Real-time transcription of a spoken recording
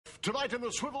Tonight in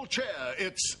the swivel chair,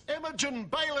 it's Imogen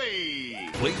Bailey.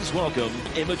 Please welcome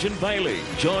Imogen Bailey,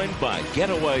 joined by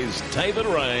Getaway's David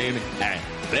Rain and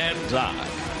Ben Dark.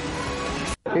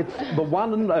 It's the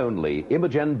one and only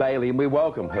Imogen Bailey, and we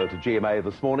welcome her to GMA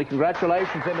this morning.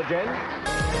 Congratulations, Imogen.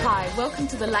 Hi, welcome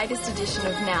to the latest edition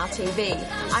of Now TV.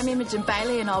 I'm Imogen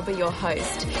Bailey and I'll be your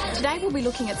host. Today we'll be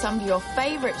looking at some of your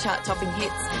favourite chart-topping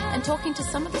hits and talking to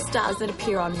some of the stars that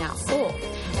appear on Now 4.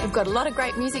 We've got a lot of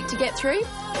great music to get through,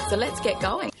 so let's get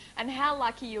going. And how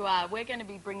lucky you are. We're going to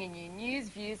be bringing you news,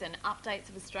 views and updates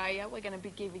of Australia. We're going to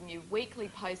be giving you weekly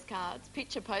postcards,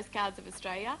 picture postcards of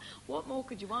Australia. What more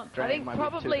could you want? I think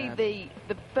probably the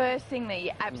first thing that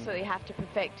you absolutely have to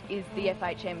perfect is the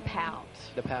FHM pout.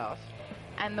 The pout.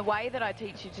 And the way that I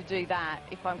teach you to do that,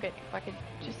 if I could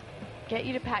just get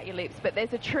you to pat your lips, but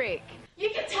there's a trick.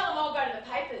 You can tell them I'll go to the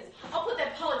papers. I'll put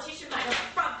that politician mate on the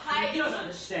front page. He doesn't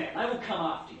understand. They will come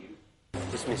after you.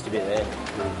 Just missed a bit there.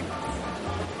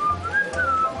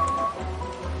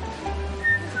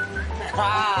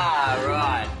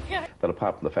 Right. But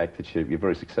apart from the fact that you're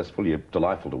very successful, you're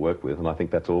delightful to work with, and I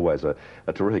think that's always a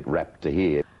terrific rap to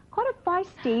hear. Quite a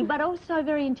feisty, but also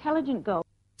very intelligent girl.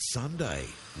 Sunday,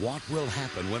 what will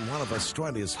happen when one of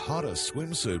Australia's hottest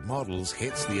swimsuit models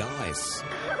hits the ice?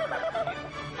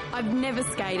 I've never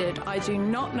skated. I do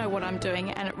not know what I'm doing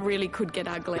and it really could get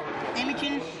ugly.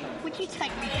 Imogen, would you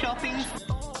take me shopping?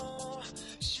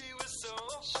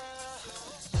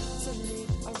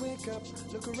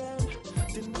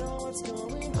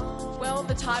 Well,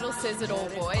 the title says it all,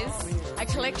 boys. A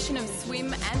collection of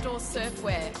swim and or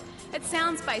surfwear. It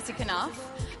sounds basic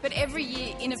enough, but every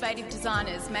year innovative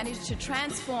designers manage to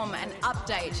transform and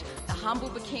update the humble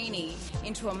bikini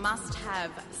into a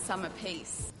must-have summer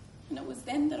piece. And it was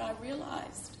then that I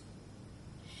realised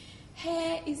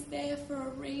hair is there for a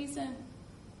reason.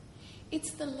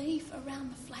 It's the leaf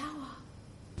around the flower.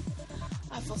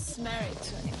 I was married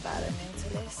to an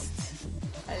environmentalist,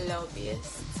 a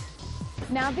lobbyist.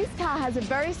 Now this car has a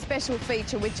very special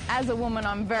feature which as a woman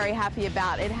I'm very happy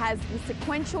about. It has the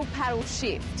sequential paddle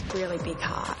shift. Really big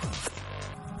car.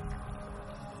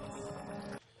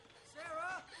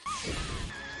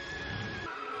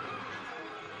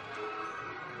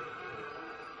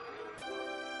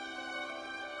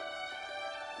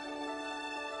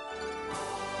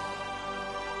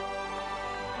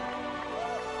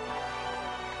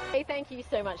 Hey, thank you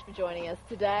so much for joining us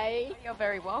today. You're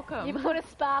very welcome. You put a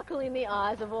sparkle in the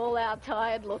eyes of all our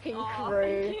tired-looking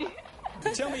crew.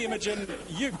 Tell me, Imogen,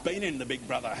 you've been in the Big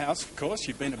Brother house, of course.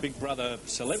 You've been a Big Brother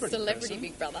celebrity person.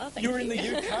 Big Brother, thank you. You were in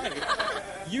the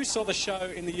UK. You saw the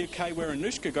show in the UK where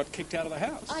Anushka got kicked out of the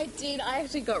house. I did. I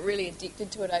actually got really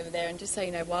addicted to it over there. And just so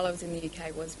you know, while I was in the UK,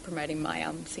 I was promoting my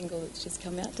single that's just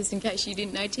come out, just in case you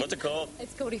didn't know, Tim. What's it called?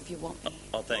 It's called If You Want Me.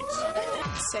 Oh, thanks.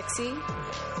 Sexy,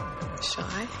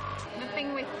 shy. The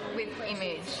thing with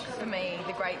Image, for me,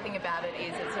 the great thing about it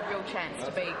is it's a real chance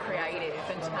to be creative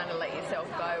and to kind of let yourself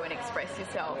go and express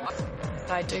yourself.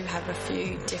 I do have a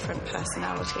few different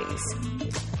personalities.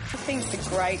 I think the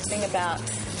great thing about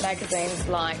magazines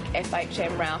like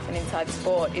FHM, Ralph and Inside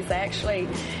Sport is they actually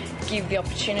give the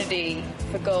opportunity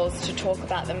for girls to talk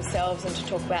about themselves and to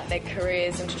talk about their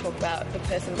careers and to talk about the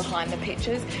person behind the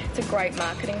pictures. It's a great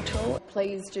marketing tool.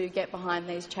 Please do get behind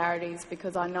these charities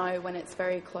because I know when it's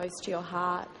very close to your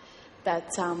heart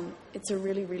that it's a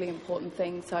really, really important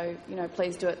thing. So, you know,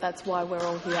 please do it. That's why we're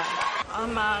all here.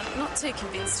 I'm not too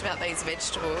convinced about these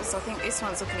vegetables. I think this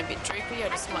one's looking a bit droopy. I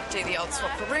just might do the old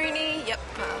swapperoonie. Yep,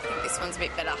 I think this one's a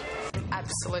bit better.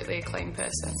 Absolutely a clean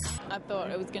person. I thought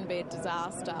it was going to be a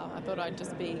disaster. I thought I'd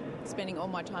just be spending all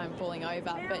my time falling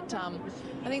over. But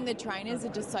I think the trainers are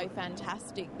just so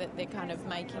fantastic that they're kind of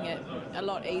making it a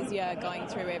lot easier going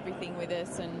through everything with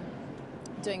us and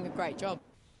doing a great job.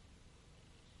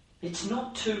 It's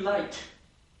not too late.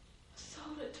 I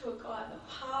sold it to a guy in the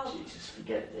pub. Jesus,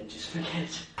 forget it. Just forget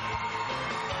it.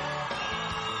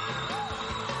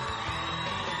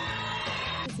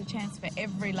 It's a chance for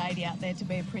every lady out there to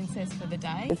be a princess for the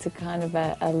day. It's a kind of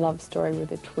a love story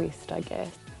with a twist, I guess.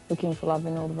 Looking for love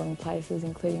in all the wrong places,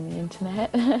 including the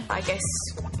internet. I guess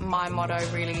my motto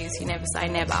really is you never say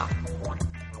never.